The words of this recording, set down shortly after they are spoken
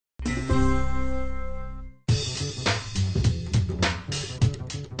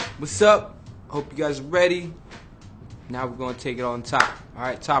What's up? Hope you guys are ready. Now we're going to take it on top.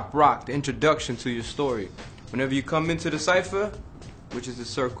 Alright, top rock, the introduction to your story. Whenever you come into the cipher, which is the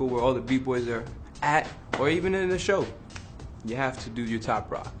circle where all the b-boys are at, or even in the show, you have to do your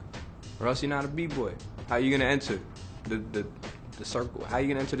top rock, or else you're not a b-boy. How are you going to enter the circle? How are you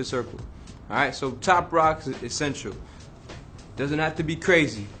going to enter the circle? Alright, so top rock is essential. Doesn't have to be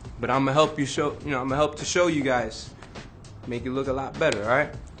crazy, but I'm gonna help you show. I'm gonna help to show you guys, make it look a lot better. All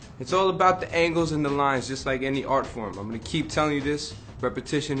right. It's all about the angles and the lines, just like any art form. I'm gonna keep telling you this.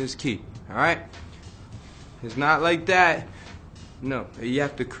 Repetition is key. All right. It's not like that. No, you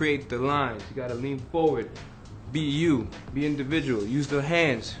have to create the lines. You gotta lean forward. Be you. Be individual. Use the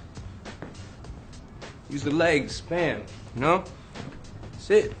hands. Use the legs. Bam. You know. That's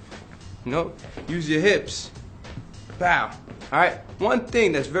it. You know. Use your hips. Bow. Alright, one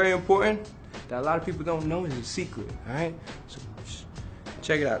thing that's very important that a lot of people don't know is a secret. Alright, so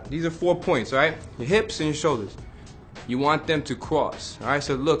check it out. These are 4 points. Alright, your hips and your shoulders. You want them to cross. Alright,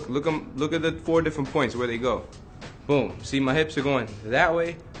 so look at the 4 different points where they go. Boom. See, my hips are going that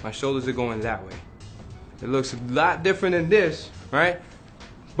way, my shoulders are going that way. It looks a lot different than this, right?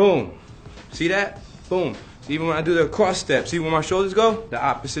 Boom. See that? Boom. So even when I do the cross step, see where my shoulders go? The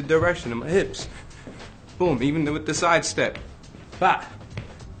opposite direction of my hips. Boom. Even with the side step. Ba,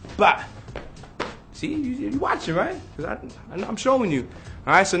 ba. See, you watching, right? Because I'm showing you.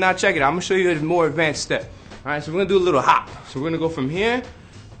 All right, so now check it out. I'm going to show you a more advanced step. All right, so we're going to do a little hop. So we're going to go from here,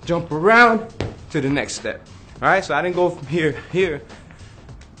 jump around to the next step. All right, so I didn't go from here.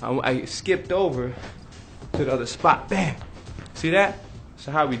 I skipped over to the other spot. Bam. See that?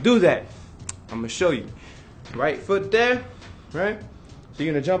 So how we do that, I'm going to show you. Right foot there, right? So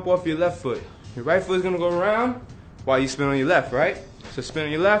you're going to jump off your left foot. Your right foot is going to go around while you spin on your left, right? So spin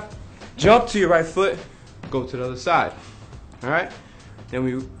on your left, jump to your right foot, go to the other side. All right? Then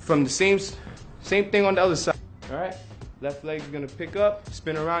we from the same thing on the other side. All right? Left leg is gonna pick up,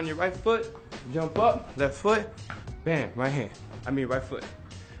 spin around your right foot, jump up, left foot, bam, right hand. Right foot.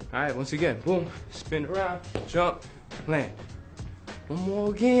 All right, once again, boom, spin around, jump, land. One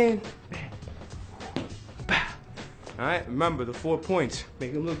more again, bam, bah. All right, remember the 4 points,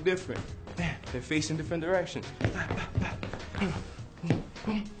 make them look different. Bam, they're facing different directions.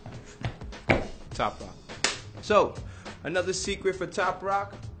 Top rock. So, another secret for top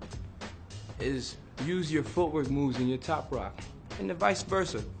rock is use your footwork moves in your top rock, and the vice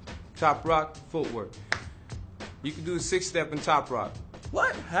versa. Top rock, footwork. You can do a 6-step in top rock.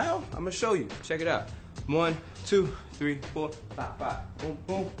 What? How? I'm gonna show you. Check it out. 1, 2, 3, 4, 5, 5. Boom,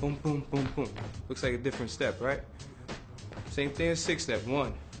 boom, boom, boom, boom, boom. Looks like a different step, right? Same thing as 6-step.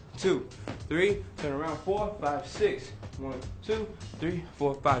 1, 2, 3, turn around, 4, 5, 6. 1, 2, 3,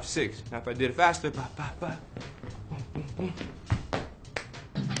 4, 5, 6. Now if I did it faster, ba, ba, ba. Boom, boom, boom.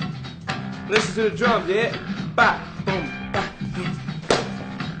 Listen to the drums, yeah? Ba, boom, ba, boom.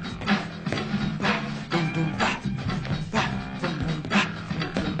 Boom, boom, ba, ba, boom, boom, ba, boom, ba.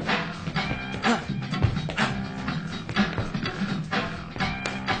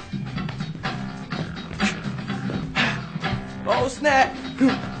 Oh snap!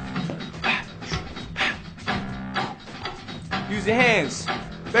 Use your hands.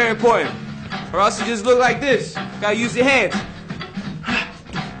 Very important. Or else you just look like this. Gotta use your hands.